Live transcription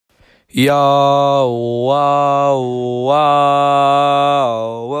Yo, wow,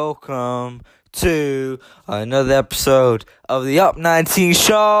 wow, welcome to another episode of the Up 19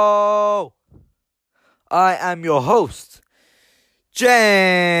 Show. I am your host,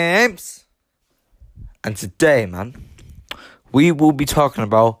 James. And today, man, we will be talking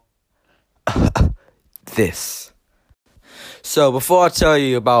about this. So, before I tell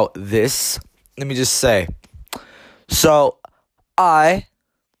you about this, let me just say, I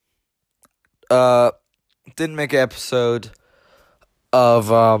didn't make an episode of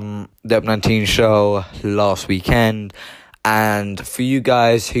the Up 19 Show last weekend, and for you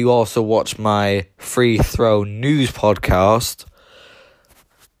guys who also watch my Free Throw News podcast,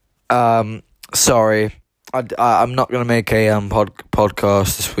 sorry, I'm not gonna make a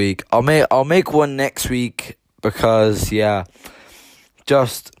podcast this week. I'll make one next week because I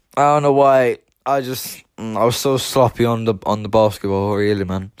don't know why I was so sloppy on the basketball, really,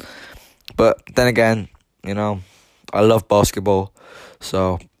 man. But then again, I love basketball,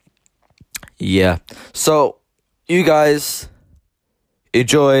 so yeah. So you guys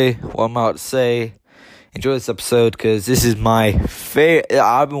enjoy what I'm about to say. Enjoy this episode because this is my favorite.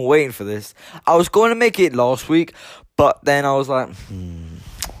 I've been waiting for this. I was going to make it last week, but then I was like,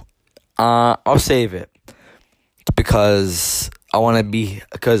 I'll save it because I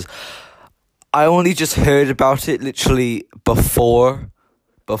only just heard about it literally before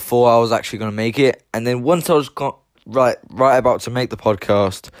I was actually going to make it. And then once I was right about to make the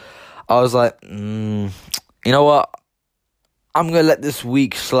podcast, I was like, you know what? I'm going to let this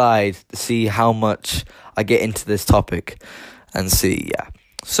week slide to see how much I get into this topic and see,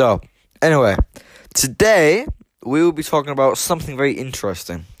 So, anyway, today we will be talking about something very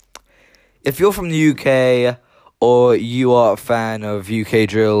interesting. If you're from the UK or you are a fan of UK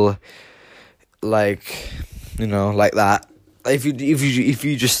drill, like that, if you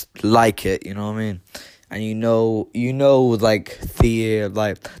just like it, you know what I mean, and you know like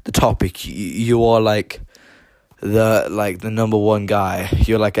the topic, you are like the number one guy.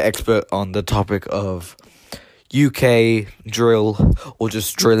 You're like an expert on the topic of UK drill or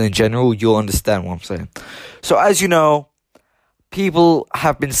just drill in general. You'll understand what I'm saying. So as you know, people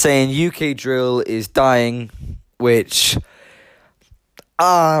have been saying UK drill is dying, which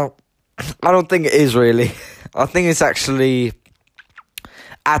I don't think it is really. I think it's actually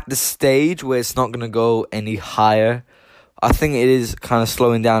at the stage where it's not going to go any higher. I think it is kind of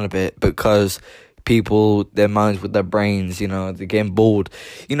slowing down a bit because people, their minds with their brains, they're getting bored.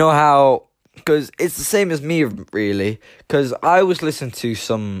 You know how, because it's the same as me, really, because I was listening to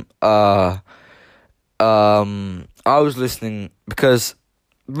some, because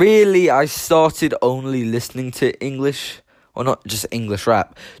really I started only listening to English, or not just English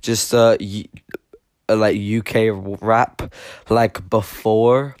rap, just, like UK rap, like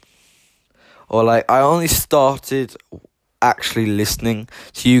before, or like I only started actually listening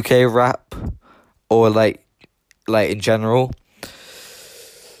to UK rap, or like in general,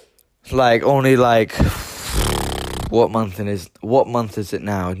 like only like what month is it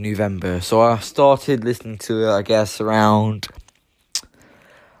now? November. So I started listening to it, I guess, around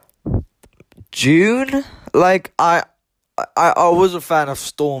June. Like I was a fan of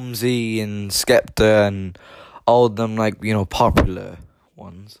Stormzy and Skepta and all of them, like, popular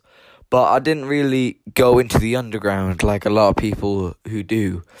ones. But I didn't really go into the underground like a lot of people who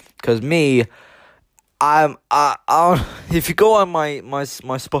do. Because me, if you go on my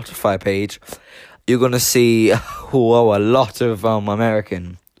Spotify page, you're going to see a lot of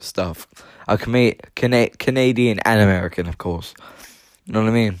American stuff. Canadian and American, of course. You know what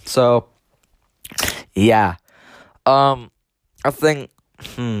I mean? So, yeah. I think,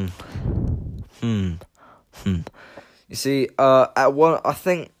 You see, I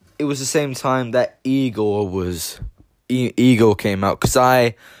think it was the same time that Eagle came out, because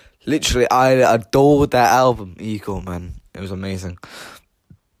I adored that album, Eagle, man. It was amazing.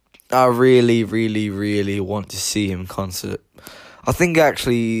 I really, really, really want to see him in concert. I think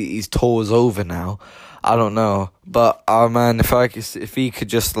actually his tour's over now. I don't know, but man, if he could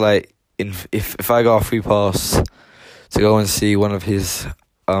just if I got a free pass to go and see one of his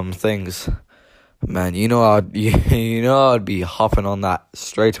things, man, I'd be hopping on that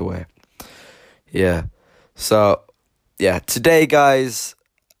straight away. Yeah. So, yeah, today, guys,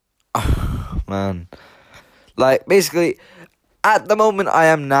 man, like, basically, at the moment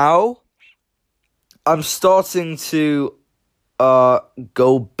I'm starting to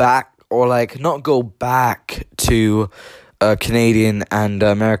go back, or like not go back to Canadian and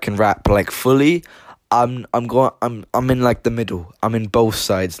American rap like fully. I'm in like the middle. I'm in both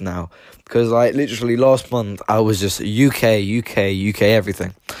sides now, because like literally last month I was just UK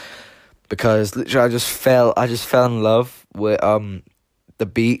everything. because literally I just fell in love with the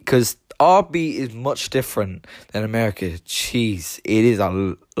beat, because our beat is much different than America. Jeez, it is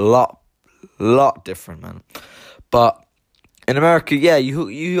a lot different, man. But in America, yeah,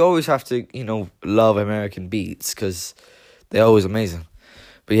 you always have to, love American beats because they're always amazing.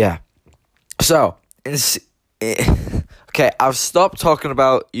 But yeah, so okay, I've stopped talking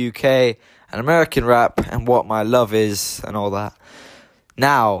about UK and American rap and what my love is and all that.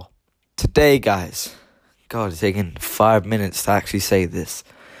 Now, today, guys, God, it's taking 5 minutes to actually say this.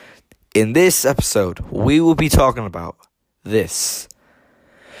 In this episode, we will be talking about this: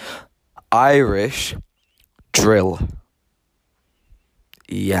 Irish drill.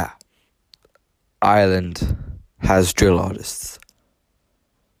 Yeah, Ireland has drill artists.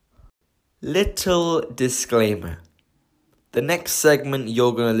 Little disclaimer. The next segment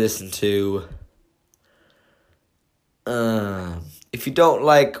you're going to listen to, if you don't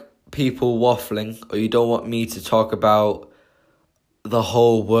like people waffling, or you don't want me to talk about the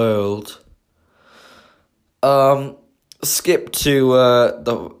whole world, skip to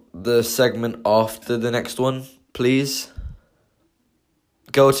the segment after the next one, please.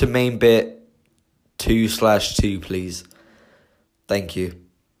 Go to main bit 2/2, please. Thank you.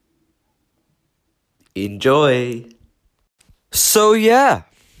 Enjoy. So yeah,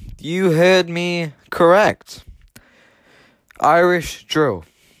 you heard me correct. Irish drill.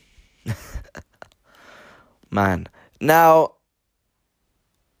 Man. Now,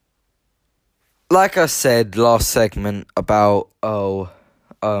 like I said last segment about,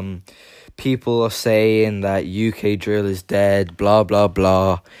 people are saying that UK drill is dead, blah, blah,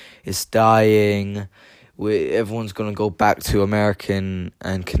 blah, it's dying, everyone's going to go back to American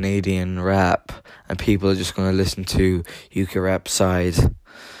and Canadian rap, and people are just going to listen to UK rap side,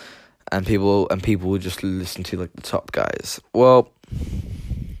 and people will just listen to, like, the top guys. Well,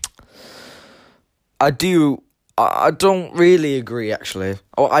 I don't really agree, actually.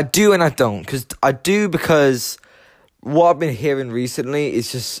 Or I do and I don't. Because what I've been hearing recently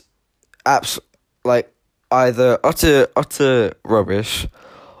is just either utter rubbish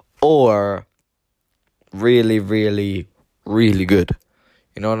or really, really, really good.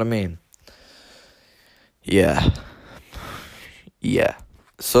 You know what I mean? Yeah.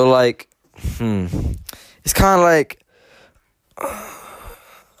 So, it's kind of like,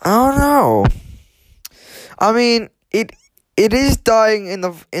 I don't know. I mean, it is dying in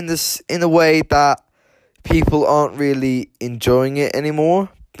the way that people aren't really enjoying it anymore.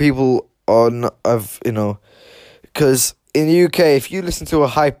 People are not, because in the UK, if you listen to a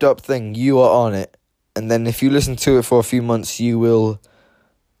hyped up thing, you are on it, and then if you listen to it for a few months, you will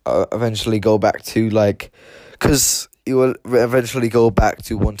eventually go back to because you will eventually go back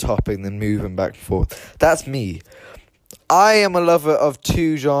to one topic and then moving back and forth. That's me. I am a lover of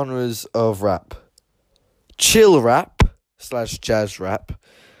two genres of rap. Chill rap / jazz rap.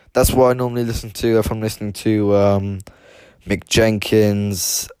 That's what I normally listen to if I'm listening to Mick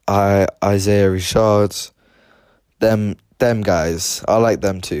Jenkins, Isaiah Rashad, them guys. I like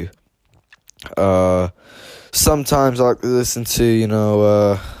them too. Sometimes I like to listen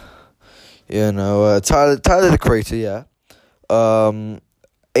to Tyler the Creator, yeah.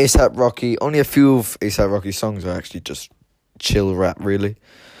 A$AP Rocky. Only a few of A$AP Rocky's songs are actually just chill rap, really.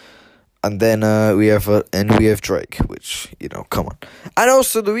 And then we have Drake, which, come on. And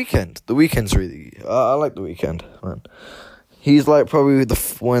also The Weeknd. The Weeknd's really, I like The Weeknd, man. He's probably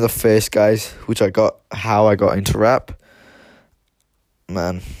one of the first guys how I got into rap.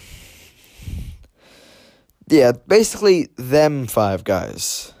 Man. Yeah, basically them five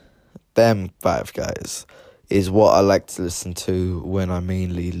guys is what I like to listen to when I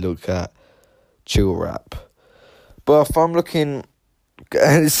mainly look at chill rap. But if I'm looking,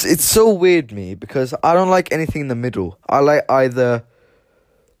 and it's so weird me, because I don't like anything in the middle. I like either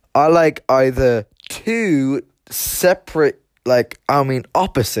two separate,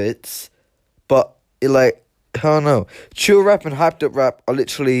 opposites, but I don't know. Chill rap and hyped up rap are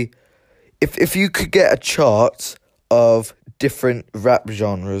literally, if you could get a chart of different rap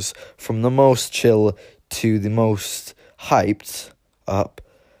genres from the most chill to the most hyped up,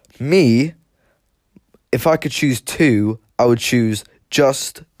 if I could choose two, I would choose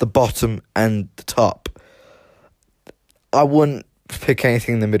just the bottom and the top. I wouldn't pick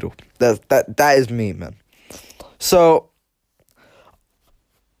anything in the middle. That is me, man. So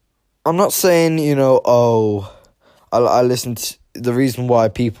I'm not saying, I listen to, the reason why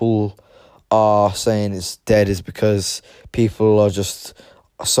people are saying it's dead is because people are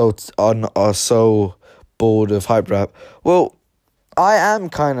so bored of hype rap. Well, I am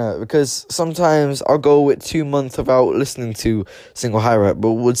kind of, because sometimes I'll go with 2 months without listening to single high rap,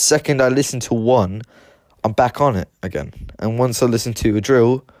 but the second I listen to one, I'm back on it again. And once I listen to a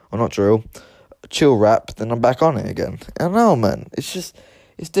drill, or not drill, chill rap, then I'm back on it again. I don't know, man. It's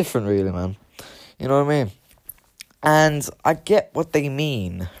different, really, man. You know what I mean? And I get what they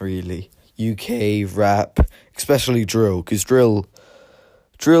mean, really. UK rap, especially drill, because drill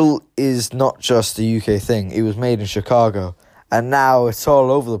is not just a UK thing. It was made in Chicago, and now it's all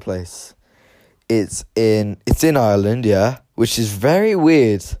over the place. It's in Ireland, yeah, which is very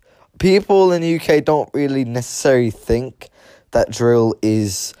weird. People in the UK don't really necessarily think that drill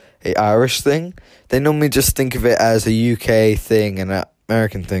is a Irish thing. They normally just think of it as a UK thing and an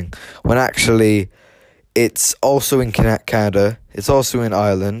American thing, when actually it's also in Canada, it's also in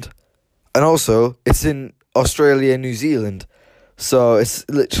Ireland, and also it's in Australia and New Zealand. So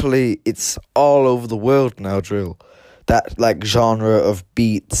it's all over the world now, drill. That like genre of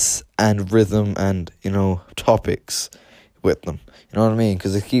beats and rhythm and, topics with them. You know what I mean?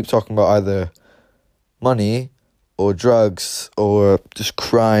 Because they keep talking about either money or drugs or just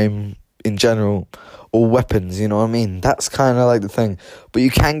crime in general or weapons, you know what I mean? That's kind of like the thing. But you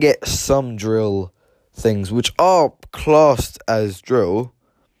can get some drill things which are classed as drill,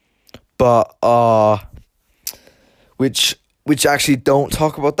 but which actually don't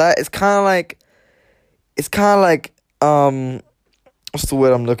talk about that. It's kind of like what's the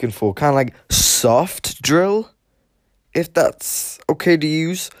word I'm looking for? Kind of like soft drill, if that's okay to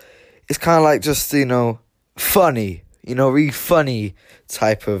use. It's kind of like just, funny, really funny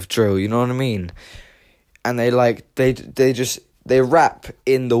type of drill, you know what I mean? And they rap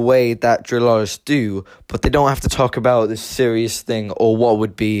in the way that drill artists do, but they don't have to talk about this serious thing or what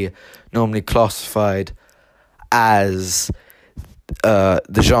would be normally classified as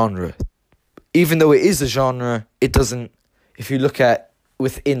the genre. Even though it is a genre, it doesn't, if you look at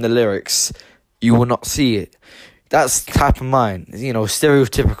within the lyrics, you will not see it. That's the type of mind,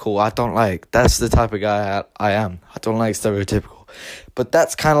 stereotypical, I don't like. That's the type of guy I am. I don't like stereotypical. But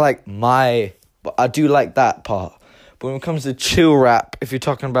that's kind of like but I do like that part. But when it comes to chill rap, if you're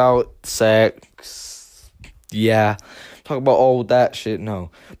talking about sex, yeah, talking about all that shit, no.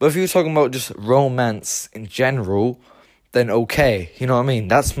 But if you're talking about just romance in general, then okay, you know what I mean?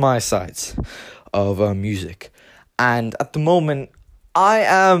 That's my sides of music. And at the moment, I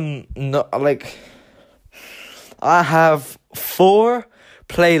have 4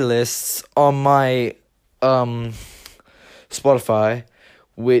 playlists on my Spotify,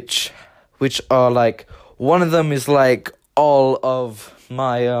 which are like, one of them is like all of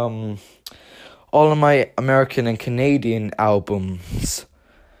my American and Canadian albums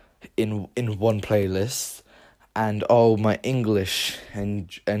in one playlist, and all my English and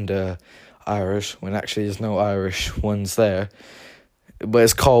Irish, when actually there's no Irish ones there,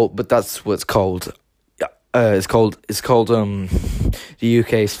 but that's what it's called. It's called the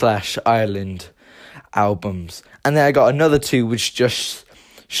UK/Ireland albums, and then I got another 2 which just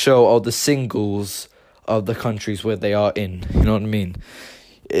show all the singles of the countries where they are in. You know what I mean?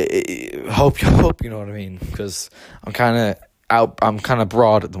 Hope you know what I mean, because I'm kind of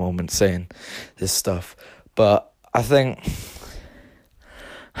broad at the moment saying this stuff, but I think,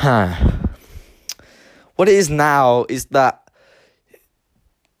 what it is now is that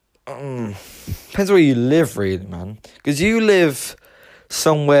depends where you live, really, man. Because you live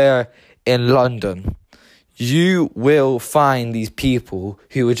somewhere in London, you will find these people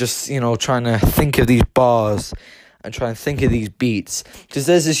who are just, trying to think of these bars and trying to think of these beats. Because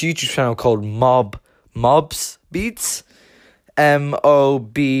there's this YouTube channel called Mobz Beats,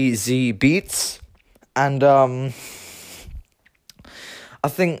 MOBZ Beats, and I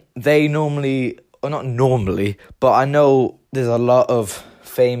think they normally, or not normally, but I know there's a lot of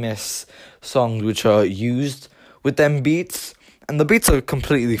famous songs which are used with them beats, and the beats are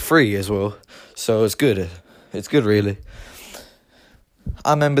completely free as well, so it's good. It's good, really.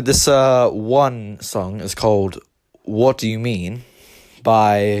 I remember this one song is called "What Do You Mean"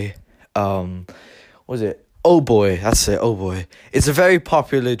 by what was it? Oh Boy, that's it. Oh Boy. It's a very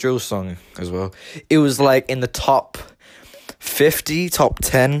popular drill song as well. It was like in the top 50, top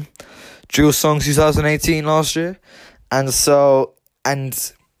 10 drill songs 2018 last year, and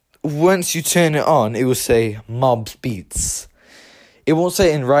once you turn it on, it will say Mobz Beats. It won't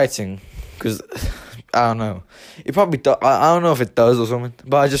say it in writing, because I don't know. It probably does. I don't know if it does or something,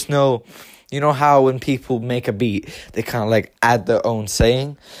 but I just know, how when people make a beat, they kind of like add their own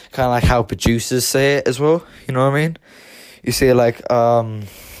saying, kind of like how producers say it as well. You know what I mean? You say like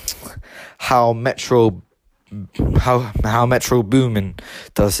how Metro Boomin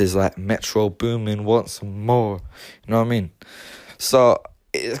does his like Metro Boomin wants some more. You know what I mean? So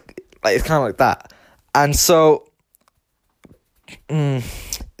it's kind of like that. And so they're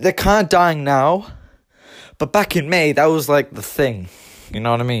kind of dying now, but back in May, that was like the thing. You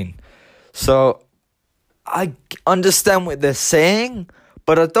know what I mean? So I understand what they're saying,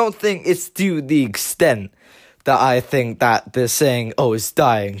 but I don't think it's to the extent that I think that they're saying, oh, it's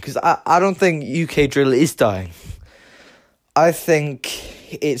dying. Because I don't think UK drill is dying. I think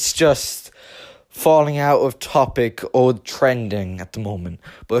it's just falling out of topic or trending at the moment.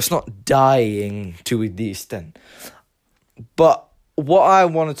 But it's not dying to the extent. But what I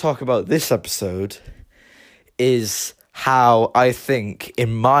want to talk about this episode is how I think,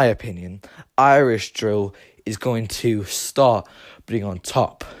 in my opinion, Irish drill is going to start being on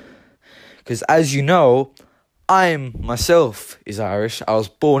top. Because as you know, myself is Irish. I was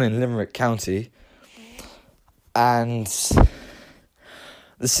born in Limerick County. And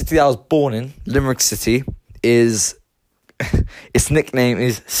the city I was born in, Limerick City, its nickname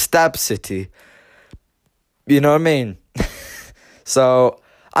is Stab City. You know what I mean? So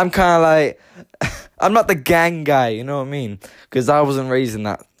I'm kind of like, I'm not the gang guy, you know what I mean? Because I wasn't raised in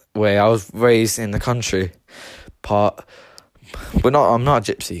that way. I was raised in the country part. But I'm not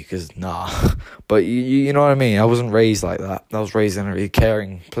a gypsy, because nah. But you know what I mean? I wasn't raised like that. I was raised in a really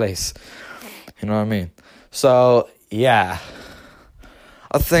caring place. You know what I mean? So, yeah.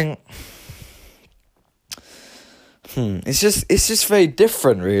 I think it's just very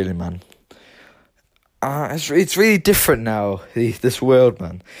different, really, man. It's really different now, this world,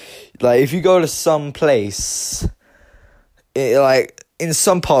 man. Like, if you go to some place, like, in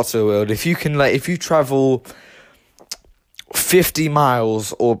some parts of the world, if you travel 50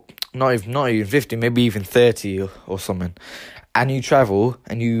 miles, or not even 50, maybe even 30 or something, and you travel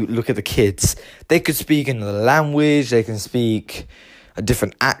and you look at the kids, they could speak another language, they can speak a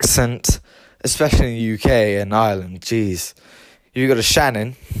different accent, especially in the UK and Ireland. Jeez, you go to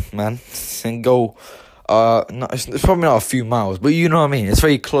Shannon, man, and go, it's probably not a few miles, but you know what I mean, it's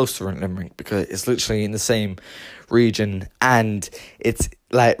very close to Limerick, because it's literally in the same region, and it's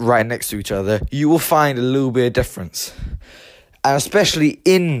like right next to each other. You will find a little bit of difference. And especially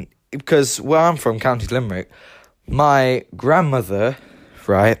because where I'm from, County Limerick, my grandmother,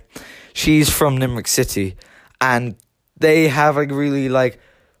 right, she's from Limerick City, and they have like really like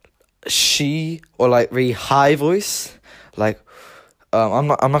really high voice. Like, I'm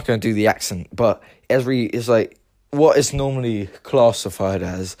not gonna do the accent, but it's like what is normally classified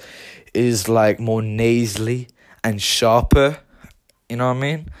as is like more nasally and sharper. You know what I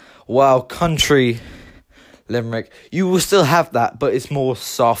mean? While country Limerick, you will still have that, but it's more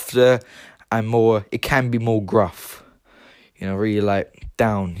softer and it can be more gruff, you know, really like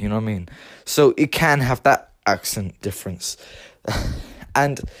down, you know what I mean? So it can have that accent difference.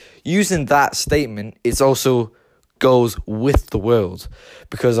 And using that statement, it also goes with the world,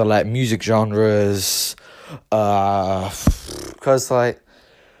 because of like music genres, because like,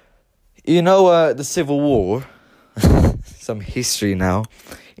 you know, the Civil War, some history now,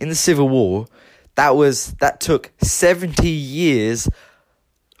 in the Civil War, that took 70 years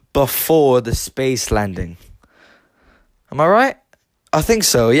before the space landing. Am I right? I think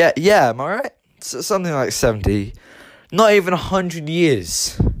so. Yeah. Am I right? Something like 70. Not even 100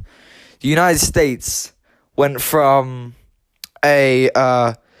 years. The United States went from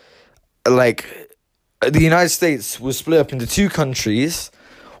the United States was split up into two countries.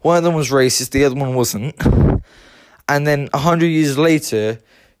 One of them was racist, the other one wasn't. And then 100 years later,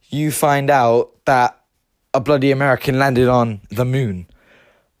 you find out that a bloody American landed on the moon.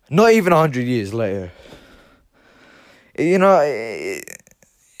 Not even 100 years later. You know,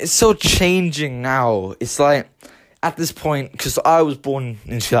 it's so changing now. It's like, at this point, because I was born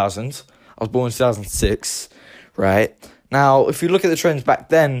in 2000. I was born in 2006, right? Now, if you look at the trends back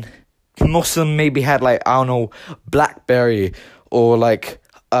then, most of them maybe had, like, I don't know, BlackBerry, or, like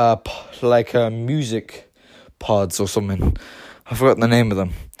music pods or something. I forgot the name of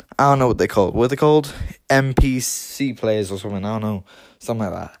them. I don't know what they're called. What are they called? MPC players or something. I don't know. Something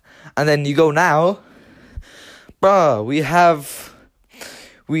like that. And then you go now. Bruh, we have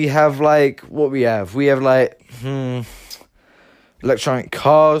like, what we have? We have like, electronic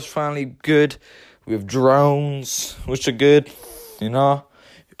cars, finally good. We have drones, which are good, you know.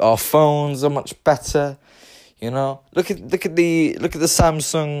 Our phones are much better, you know. Look at the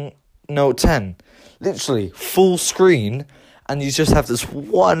Samsung Note 10. Literally, full screen, and you just have this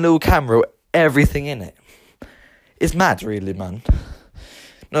one little camera with everything in it. It's mad, really, man.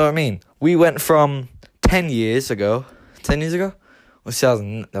 Know what I mean? We went from 10 years ago? Or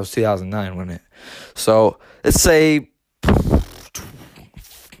that was 2009, wasn't it? So, let's say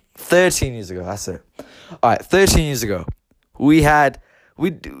 13 years ago, that's it. Alright, 13 years ago,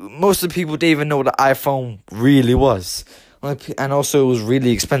 most of the people didn't even know what the iPhone really was. And also it was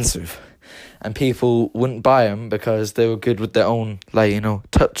really expensive. And people wouldn't buy them because they were good with their own,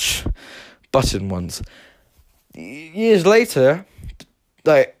 touch button ones. Years later,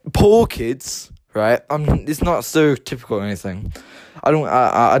 poor kids, right? It's not stereotypical or anything. I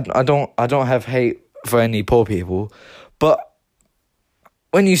don't have hate for any poor people, but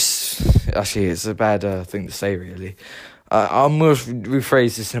when you actually, it's a bad thing to say, really. I'm going to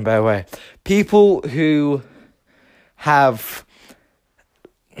rephrase this in a better way. People who have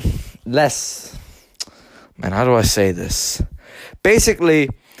less, man, how do I say this? Basically,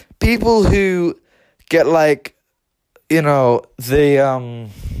 people who get the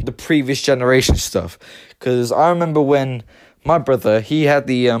previous generation stuff. Because I remember when my brother, he had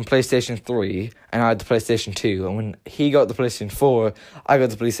the PlayStation 3 and I had the PlayStation 2. And when he got the PlayStation 4, I got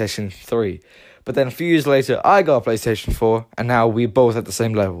the PlayStation 3. But then a few years later, I got a PlayStation 4 and now we both at the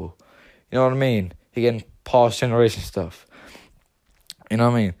same level. You know what I mean? Again, past generation stuff. You know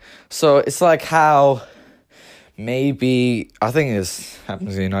what I mean? So it's like how maybe, I think this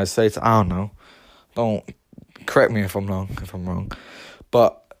happens in the United States. I don't know. Don't correct me if I'm wrong.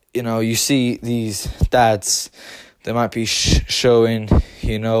 But, you see these dads, they might be showing,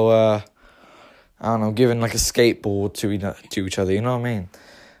 I don't know, giving a skateboard to each other, you know what I mean?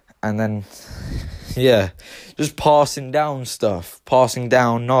 And then, just passing down stuff, passing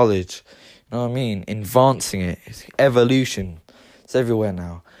down knowledge, you know what I mean? Advancing it, it's evolution, it's everywhere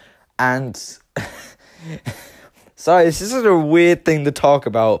now. And, sorry, this is a weird thing to talk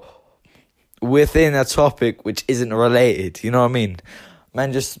about within a topic which isn't related, you know what I mean?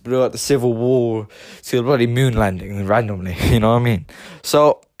 Man just blew out the Civil War to the bloody moon landing randomly, you know what I mean?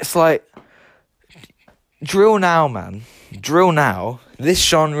 So, it's drill now, man. Drill now, this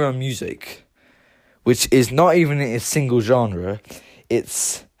genre of music, which is not even a single genre,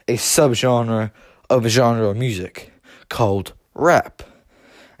 it's a subgenre of a genre of music called rap.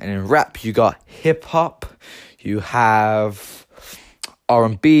 And in rap, you got hip-hop, you have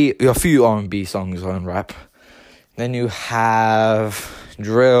R&B, you have a few R&B songs on rap. Then you have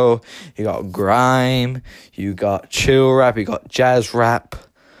drill, you got grime, you got chill rap, you got jazz rap.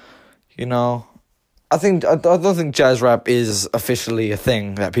 I don't think jazz rap is officially a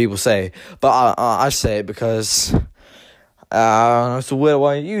thing that people say, but I say it because it's a weird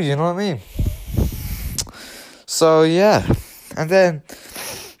way to use, you know what I mean? So yeah, and then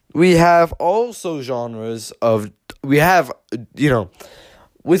we have also genres of,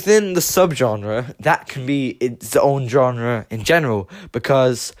 within the subgenre, that can be its own genre in general,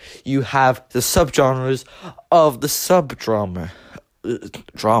 because you have the subgenres of the subgenre.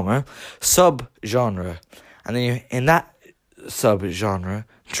 And then in that subgenre,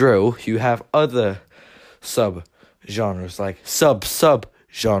 drill, you have other subgenres, like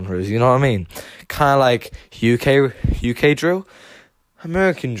sub-genres, you know what I mean? Kind of like UK drill,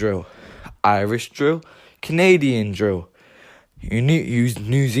 American drill, Irish drill, Canadian drill, New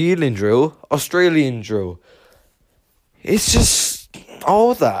Zealand drill, Australian drill. It's just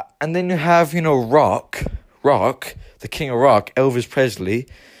all that. And then you have, rock, the king of rock, Elvis Presley.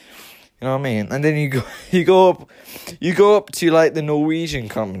 You know what I mean? And then you go up to the Norwegian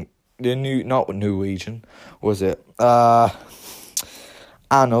not Norwegian, was it? I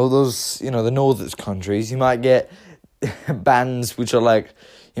don't know, those, the northern countries. You might get bands which are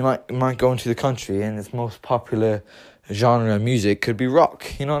you might go into the country and its most popular genre of music could be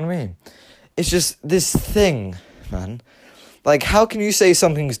rock, you know what I mean? It's just this thing, man. How can you say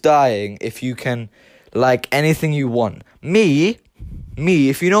something's dying if you can like anything you want? Me,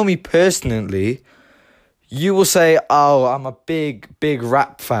 if you know me personally, you will say, oh, I'm a big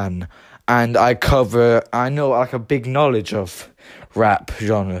rap fan, and I know a big knowledge of rap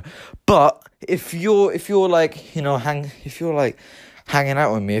genre. But if you're hanging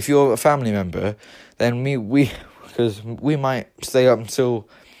out with me, if you're a family member, then because we might stay up until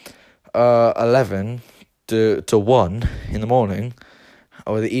 11 to 1 in the morning,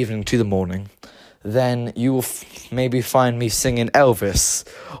 or the evening to the morning, then you will maybe find me singing Elvis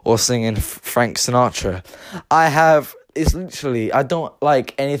or singing Frank Sinatra. It's literally, I don't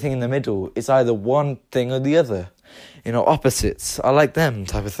like anything in the middle. It's either one thing or the other. Opposites. I like them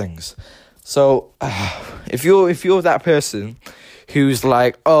type of things. So, if you're that person who's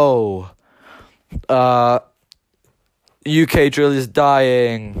UK drill is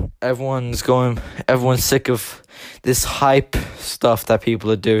dying, everyone's sick of this hype stuff that people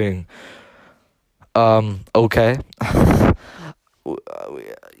are doing, okay.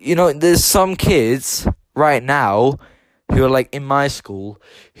 There's some kids right now who are in my school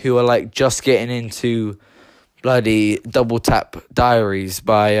who are just getting into bloody Double Tap Diaries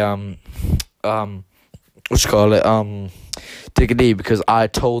by what you call it, Digga D, because I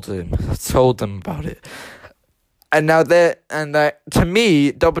told them about it. And now to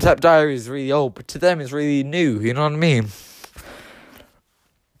me, Double Tap Diaries is really old, but to them it's really new, you know what I mean?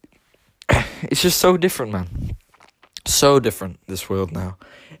 It's just so different, man. So different, this world now.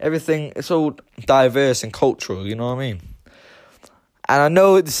 Everything, it's all diverse and cultural, you know what I mean? And I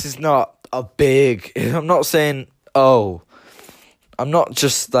know this is not a big... I'm not saying, I'm not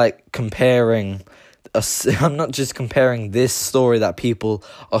just, comparing... I'm not just comparing this story that people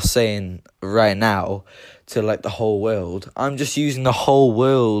are saying right now to, the whole world. I'm just using the whole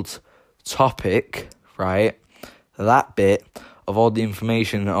world topic, right? That bit of all the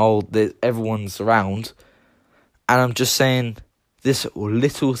information and everyone's around. And I'm just saying this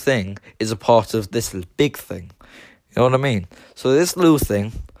little thing is a part of this big thing. You know what I mean? So this little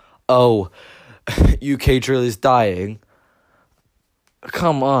thing, UK drill is dying.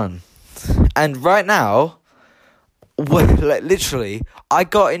 Come on. And right now, literally, I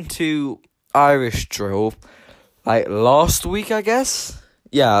got into Irish drill, last week, I guess?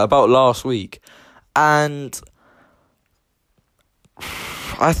 Yeah, about last week. And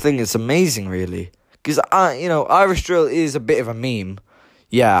I think it's amazing, really. Because, Irish drill is a bit of a meme.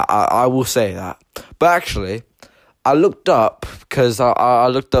 Yeah, I will say that. But actually, I looked up, because I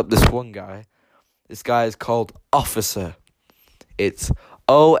looked up this one guy. This guy is called Officer. It's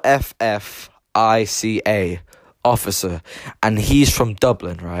OFFICA, Officer. And he's from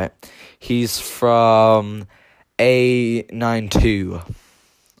Dublin, right? He's from A92.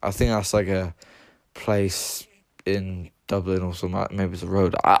 I think that's a place in Dublin or something. Maybe it's a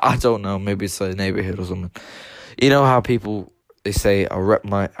road. I don't know. Maybe it's a neighborhood or something. You know how people, they say, I'll rep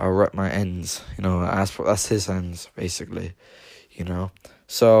my ends. That's his ends, basically.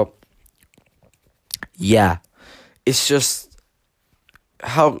 So, yeah. It's just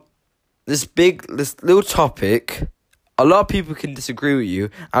how this little topic, a lot of people can disagree with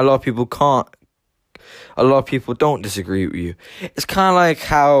you, and a lot of people can't. A lot of people don't disagree with you. It's kind of like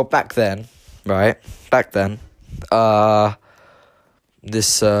how back then, right? Remember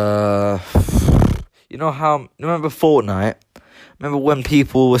Fortnite? Remember when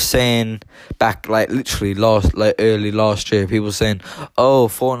people were saying back, literally early last year, people were saying,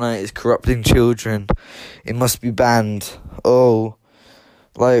 Fortnite is corrupting children, it must be banned.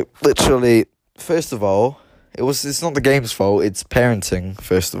 Literally, first of all, it's not the game's fault, it's parenting,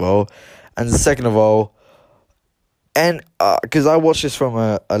 first of all. And second of all, and because I watched this from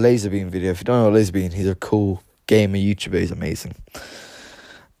a Laserbeam video. If you don't know Laserbeam, he's a cool gamer YouTuber, he's amazing.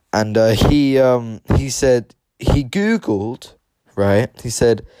 And he said, he Googled, right? He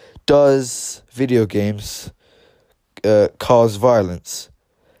said, does video games cause violence?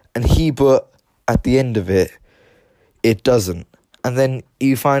 And he put at the end of it, it doesn't. And then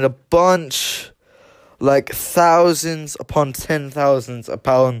you find a bunch, thousands upon 10,000s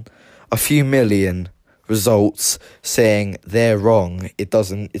upon a few million results saying they're wrong. It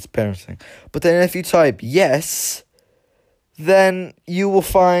doesn't, it's parenting. But then if you type yes, then you will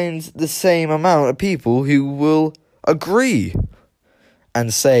find the same amount of people who will agree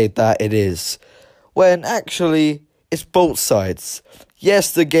and say that it is. When actually, it's both sides.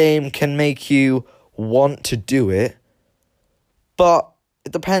 Yes, the game can make you want to do it, but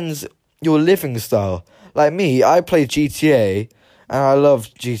it depends your living style. Like me, I play GTA, and I love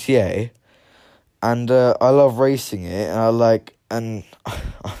GTA, and I love racing it, and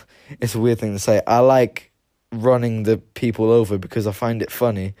it's a weird thing to say, I like running the people over because I find it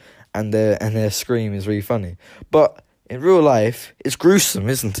funny, and their scream is really funny. But in real life, it's gruesome,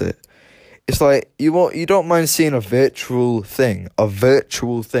 isn't it? It's you don't mind seeing a virtual thing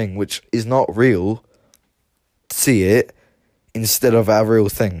which is not real, see it instead of a real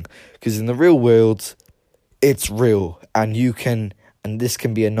thing, because in the real world, it's real, and this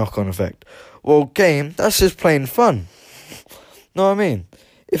can be a knock-on effect. Well, game, that's just plain fun. Know what I mean?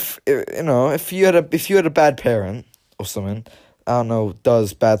 If you had a bad parent or something, I don't know,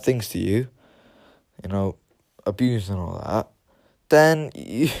 does bad things to you, abuse and all that, then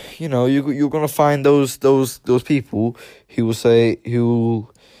you're gonna find those people who will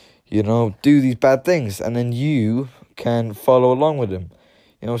do these bad things, and then you can follow along with them.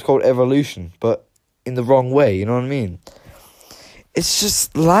 It's called evolution, but in the wrong way. You know what I mean? It's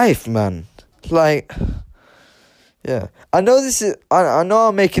just life, man. Yeah. I know I know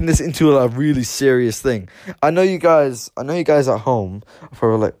I'm making this into a really serious thing. I know you guys at home are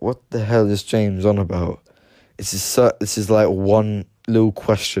probably like, what the hell is James on about? This is one little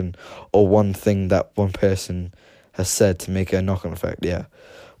question or one thing that one person has said to make a knock-on effect, yeah.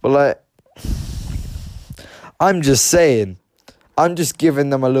 But I'm just saying. I'm just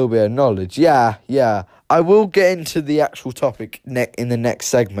giving them a little bit of knowledge. Yeah. I will get into the actual topic in the next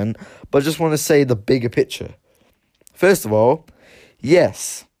segment, but I just want to say the bigger picture. First of all,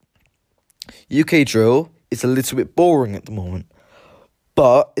 yes, UK drill is a little bit boring at the moment,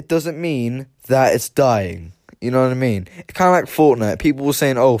 but it doesn't mean that it's dying. You know what I mean? It's kind of like Fortnite. People were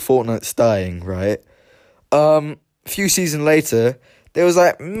saying, "Oh, Fortnite's dying," right? A few seasons later, there was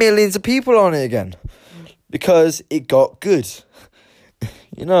like millions of people on it again because it got good.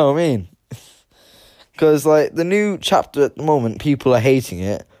 You know what I mean? Because like the new chapter at the moment, people are hating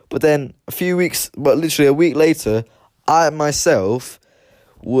it, but then literally a week later, I myself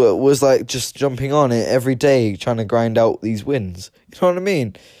was like just jumping on it every day, trying to grind out these wins. You know what I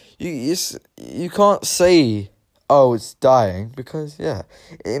mean? You can't say, oh, it's dying, because yeah,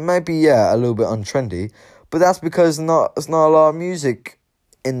 it might be a little bit untrendy, but that's because it's not a lot of music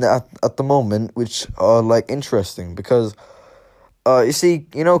at the moment which are like interesting. Because you see,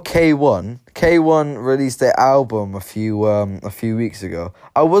 you know, K1 released their album a few weeks ago.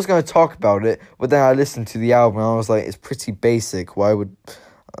 I was going to talk about it, but then I listened to the album and I was like, it's pretty basic. Why would,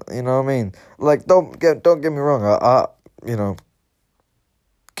 you know what I mean? Like, don't get me wrong. You know,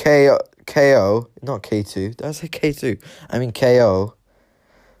 KO, not K2. Did I say K2? I mean KO.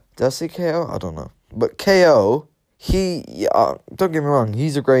 Did I say KO? I don't know. But KO, don't get me wrong.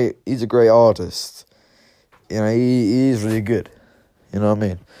 He's a great artist. You know, he is really good. You know what I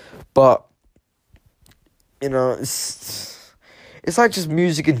mean? But, you know, it's like just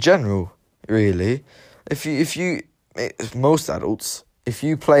music in general, really. Most adults, if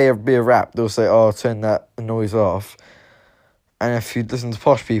you play a bit of rap, they'll say, oh, turn that noise off. And if you listen to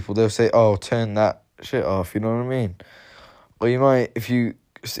posh people, they'll say, oh, turn that shit off, you know what I mean? Or you might, if you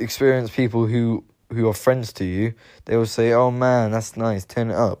experience people who are friends to you, they will say, oh man, that's nice,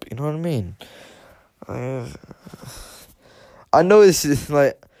 turn it up, you know what I mean? I know this is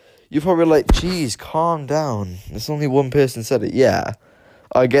like, you're probably like, geez, calm down. There's only one person said it. Yeah,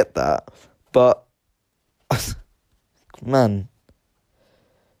 I get that. But, man,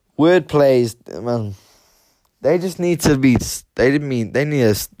 wordplays, man, they just need to be, they need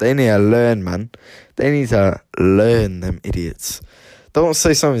to learn, man. They need to learn, them idiots. Don't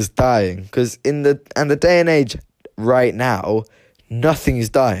say something's dying, because in the day and age right now, nothing is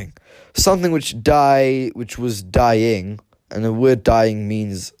dying. Something which was dying, and the word dying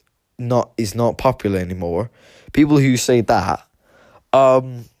means is not popular anymore. People who say that,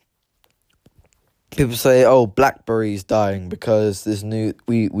 people say, oh, BlackBerry's dying because there's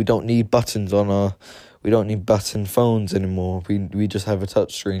we don't need buttons we don't need button phones anymore. We just have a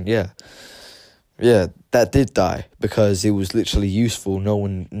touchscreen. Yeah, that did die because it was literally useful.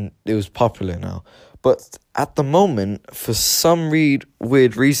 It was popular now. But at the moment, for some weird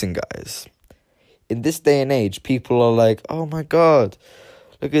reason, guys, in this day and age, people are like, oh my God,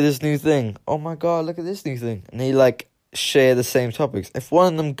 look at this new thing. Oh my God, look at this new thing. And they like share the same topics. If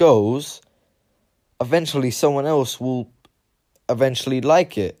one of them goes, eventually someone else will eventually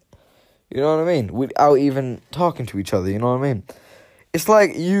like it. You know what I mean? Without even talking to each other, you know what I mean? It's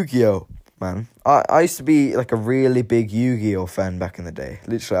like Yu-Gi-Oh, man. I used to be like a really big Yu-Gi-Oh fan back in the day.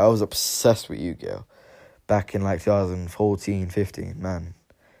 Literally, I was obsessed with Yu-Gi-Oh back in like 2014, 15, man.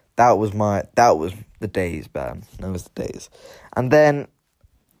 That was the days, man. That was the days. And then,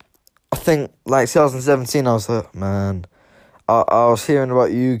 I think, like, 2017, I was like, man, I was hearing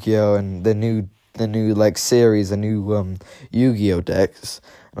about Yu-Gi-Oh! And the new like, series, the new, Yu-Gi-Oh! Decks.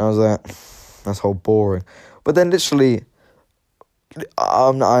 And I was like, that's all boring. But then, literally,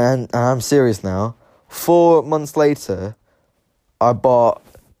 I'm serious now. 4 months later, I bought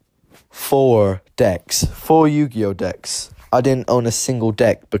 4 Yu-Gi-Oh! Decks. I didn't own a single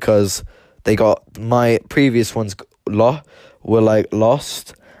deck because my previous ones were like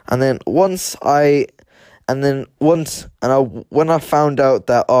lost. And then when I found out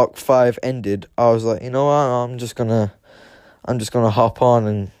that Arc 5 ended, I was like, you know what, I'm just gonna hop on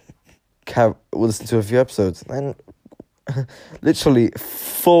and listen to a few episodes. And literally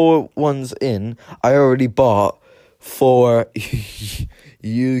 4 ones in, I already bought 4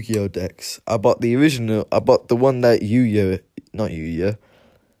 Yu-Gi-Oh! Decks. I bought the original. I bought the one that not Yu-Gi-Oh!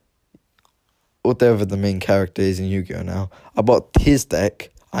 Whatever the main character is in Yu-Gi-Oh! Now. I bought his deck.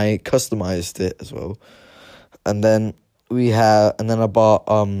 I customized it as well. And then I bought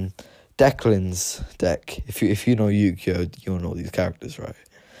Declan's deck. If you know Yu-Gi-Oh! You'll know these characters, right?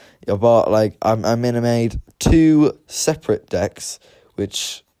 I bought I made 2 separate decks,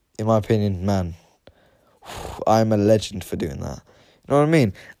 which in my opinion, man, I'm a legend for doing that. You know what I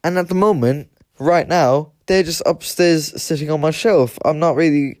mean? And at the moment, right now, they're just upstairs sitting on my shelf. I'm not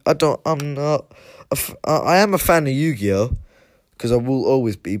I am a fan of Yu-Gi-Oh! Because I will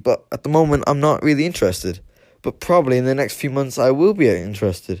always be, but at the moment I'm not really interested. But probably in the next few months I will be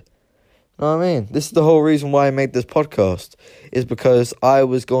interested. You know what I mean? This is the whole reason why I made this podcast, is because I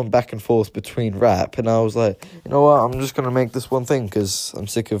was going back and forth between rap, and I was like, you know what, I'm just going to make this one thing because I'm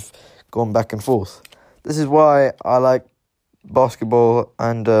sick of going back and forth. This is why I like basketball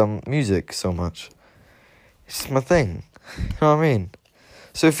and music so much. It's my thing. You know what I mean?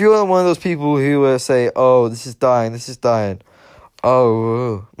 So if you're one of those people who say, oh, this is dying,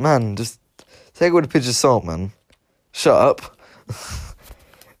 oh, man, just take it with a pinch of salt, man. Shut up.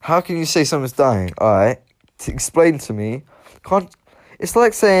 How can you say something's dying? Alright, explain to me. It's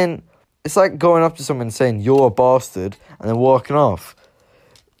like going up to someone and saying, you're a bastard, and then walking off.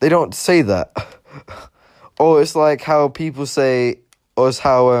 They don't say that. Or it's like how people say, or it's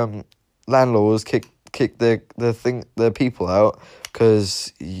how landlords kick the people out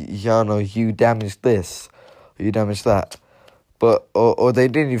because you damaged this, or you damaged that. But or they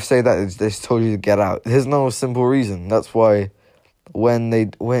didn't even say that. They just told you to get out. There's no simple reason. That's why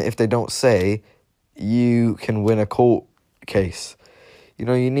if they don't say, you can win a court case. You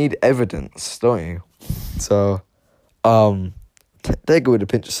need evidence, don't you? So, take it with a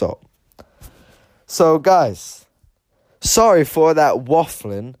pinch of salt. So, guys, sorry for that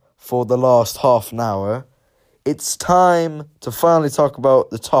waffling for the last half an hour. It's time to finally talk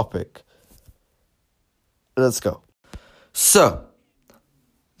about the topic. Let's go. So,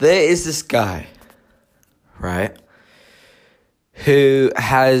 there is this guy, right, who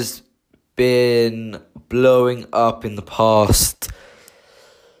has been blowing up in the past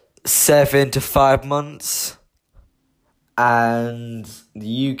 7 to 5 months, and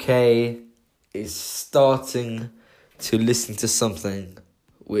the UK is starting to listen to something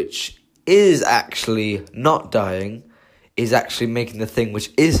which is actually not dying, is actually making the thing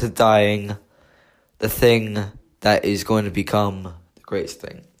which is dying the thing that is going to become the greatest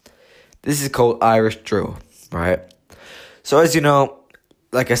thing. This is called Irish drill, right? So as you know,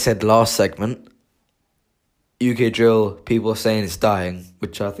 like I said last segment, UK drill, people are saying it's dying,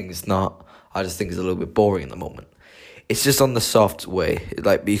 which I think it's not. I just think it's a little bit boring at the moment. It's just on the soft way.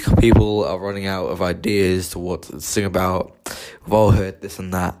 Like, people are running out of ideas to what to sing about. We've all heard this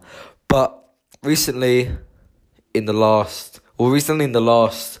and that. But recently in the last,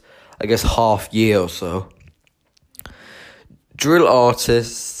 I guess, half year or so, drill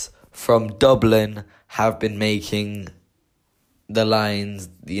artists from Dublin have been making the lines,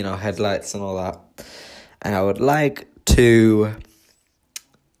 headlights and all that. And I would like to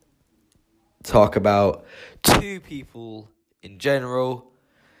talk about 2 people in general.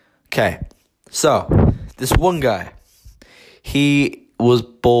 Okay, so this one guy, he was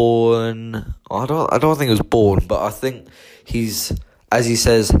born. I don't think he was born, but I think he's, as he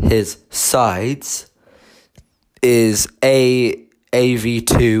says, his sides is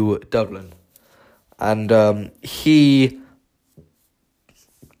AV2 Dublin, and he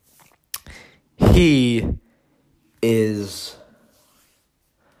is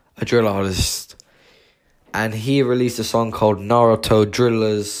a drill artist, and he released a song called Naruto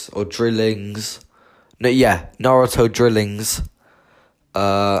Drillers or Drillings. Naruto Drillings.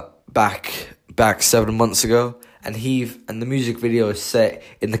 Back 7 months ago, and the music video is set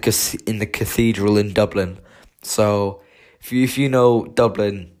in the cathedral in Dublin. So if you know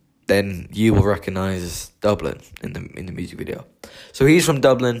Dublin, then you will recognize Dublin in the music video. So he's from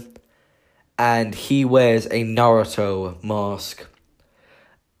Dublin, and he wears a Naruto mask,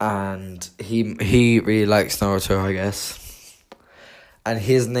 and he really likes Naruto, I guess. And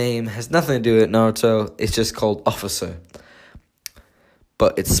his name has nothing to do with Naruto. It's just called Officer,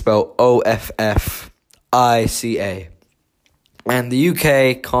 but it's spelled OFFICA. And the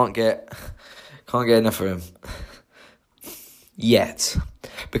UK can't get enough of him yet,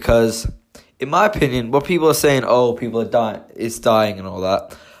 because in my opinion, what people are saying, people are dying, it's dying and all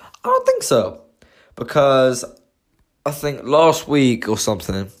that, I don't think so, because I think last week or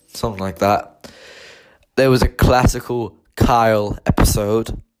something like that, there was a classical Kyle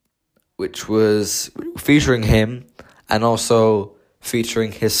episode, which was featuring him and also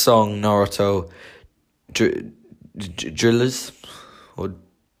featuring his song Naruto Drillers or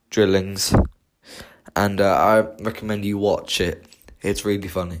Drillings, and I recommend you watch it. It's really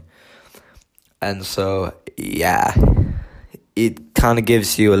funny. And so, yeah, it kind of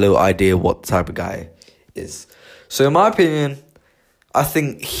gives you a little idea what type of guy is. So in my opinion, I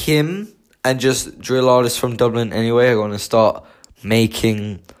think him and just drill artists from Dublin anyway are going to start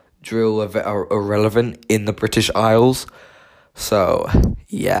making drill irrelevant in the British Isles. So,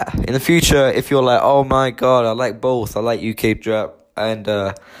 yeah, in the future, if you're like, oh my god, I like both, I like UK trap and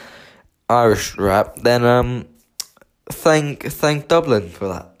Irish rap, then thank Dublin for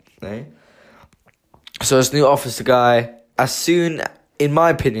that. Eh? So this new Officer guy, in my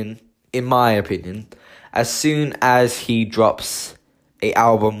opinion, as soon as he drops a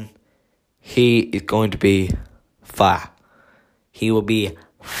album, he is going to be fire. He will be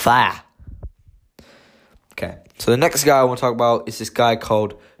fire. Okay, so the next guy I want to talk about is this guy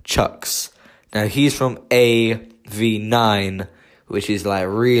called Chucks. Now, he's from AV9, which is like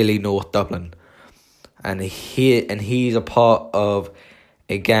really North Dublin. And he's a part of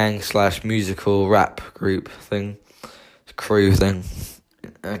a gang/musical rap group thing, crew thing,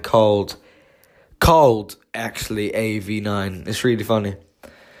 called actually AV9. It's really funny.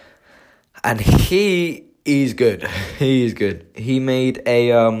 And he is good. He is good. He made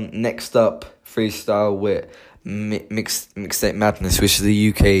a Next Up freestyle with Mixtape Madness, which is the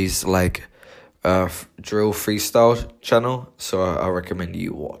UK's like drill freestyle channel. So I recommend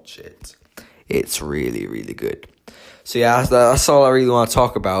you watch it. It's really, really good. So yeah, that's all I really want to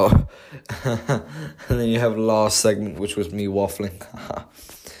talk about. And then you have the last segment, which was me waffling.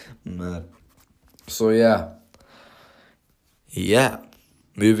 Mad. So yeah,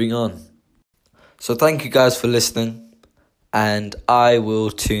 moving on. So thank you guys for listening, and I will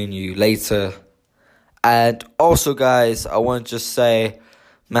tune you later. And also, guys, I want to just say,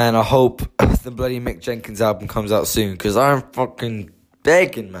 man, I hope the bloody Mick Jenkins album comes out soon, because I'm fucking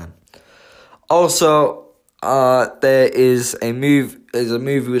begging, man. Also, there is a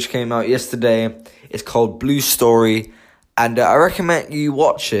movie which came out yesterday. It's called Blue Story, and I recommend you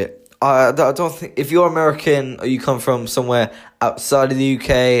watch it. I don't think, if you're American or you come from somewhere outside of the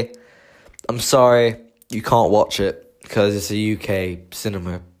UK, I'm sorry, you can't watch it because it's a UK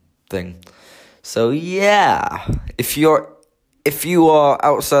cinema thing. So yeah, if you are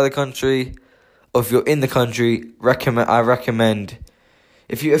outside the country, or if you're in the country, I recommend.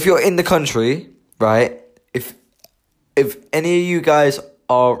 If you're in the country, right? If any of you guys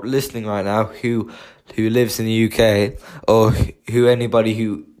are listening right now who lives in the UK, or anybody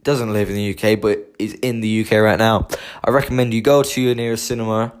who doesn't live in the UK but is in the UK right now, I recommend you go to your nearest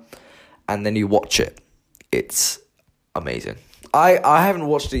cinema and then you watch it. It's amazing. I haven't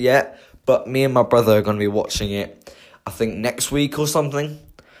watched it yet, but me and my brother are going to be watching it, I think next week or something.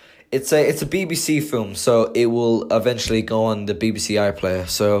 It's a BBC film, so it will eventually go on the BBC iPlayer.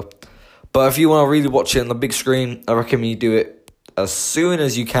 So, but if you want to really watch it on the big screen, I recommend you do it as soon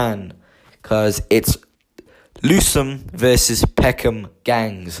as you can, because it's Lewisham versus Peckham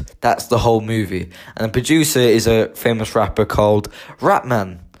gangs. That's the whole movie, and the producer is a famous rapper called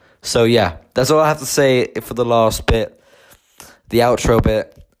Rapman. So yeah, that's all I have to say for the last bit, the outro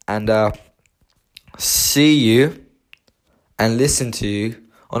bit, and see you and listen to you,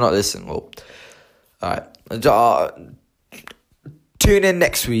 or not listen. Well, all right. Tune in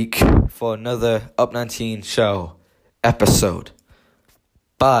next week for another Up 19 show episode.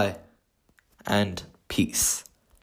 Bye and peace.